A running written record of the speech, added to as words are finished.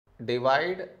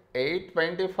Divide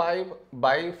 825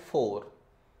 by 4.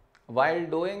 While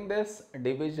doing this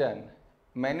division,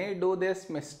 many do this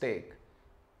mistake.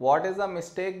 What is the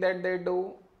mistake that they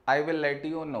do? I will let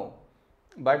you know.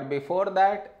 But before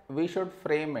that, we should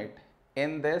frame it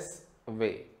in this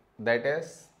way. That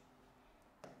is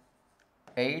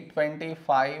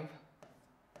 825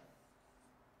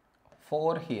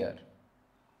 4 here.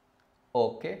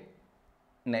 Okay.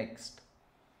 Next.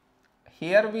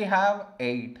 Here we have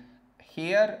 8.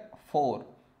 Here 4.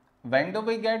 When do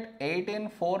we get 8 in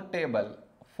 4 table?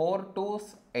 4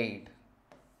 2's 8.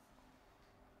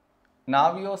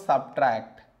 Now you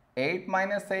subtract 8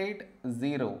 minus 8,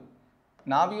 0.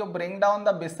 Now you bring down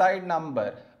the beside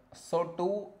number. So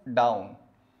 2 down.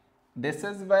 This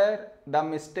is where the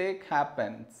mistake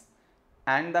happens.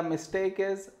 And the mistake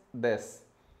is this.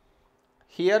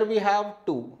 Here we have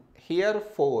 2. Here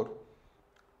 4.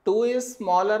 2 is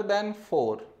smaller than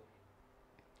 4.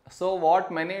 So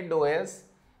what many do is,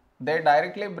 they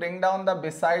directly bring down the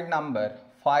beside number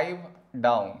 5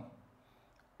 down.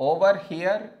 Over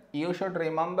here you should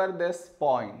remember this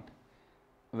point.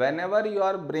 Whenever you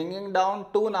are bringing down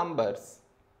two numbers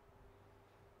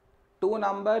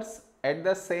at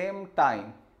the same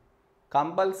time,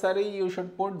 compulsory you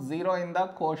should put 0 in the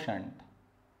quotient.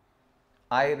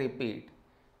 I repeat,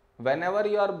 whenever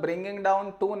you are bringing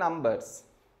down two numbers,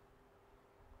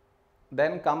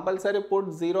 then compulsory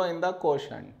put 0 in the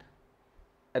quotient.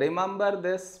 Remember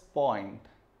this point.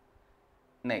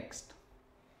 Next.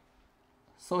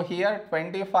 So here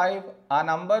 25, a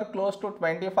number close to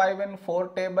 25 in 4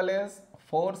 table is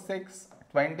 4 6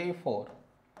 24.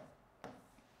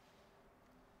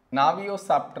 Now you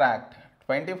subtract.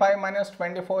 25 minus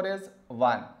 24 is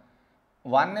 1.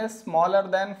 1 is smaller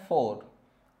than 4.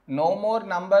 No more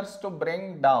numbers to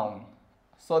bring down.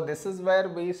 So this is where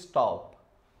we stop.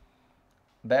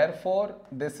 Therefore,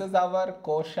 this is our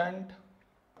quotient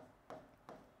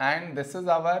and this is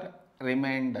our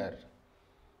remainder.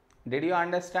 Did you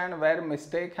understand where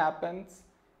mistake happens?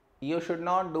 You should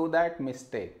not do that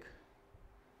mistake.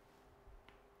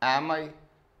 Am I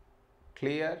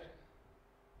clear?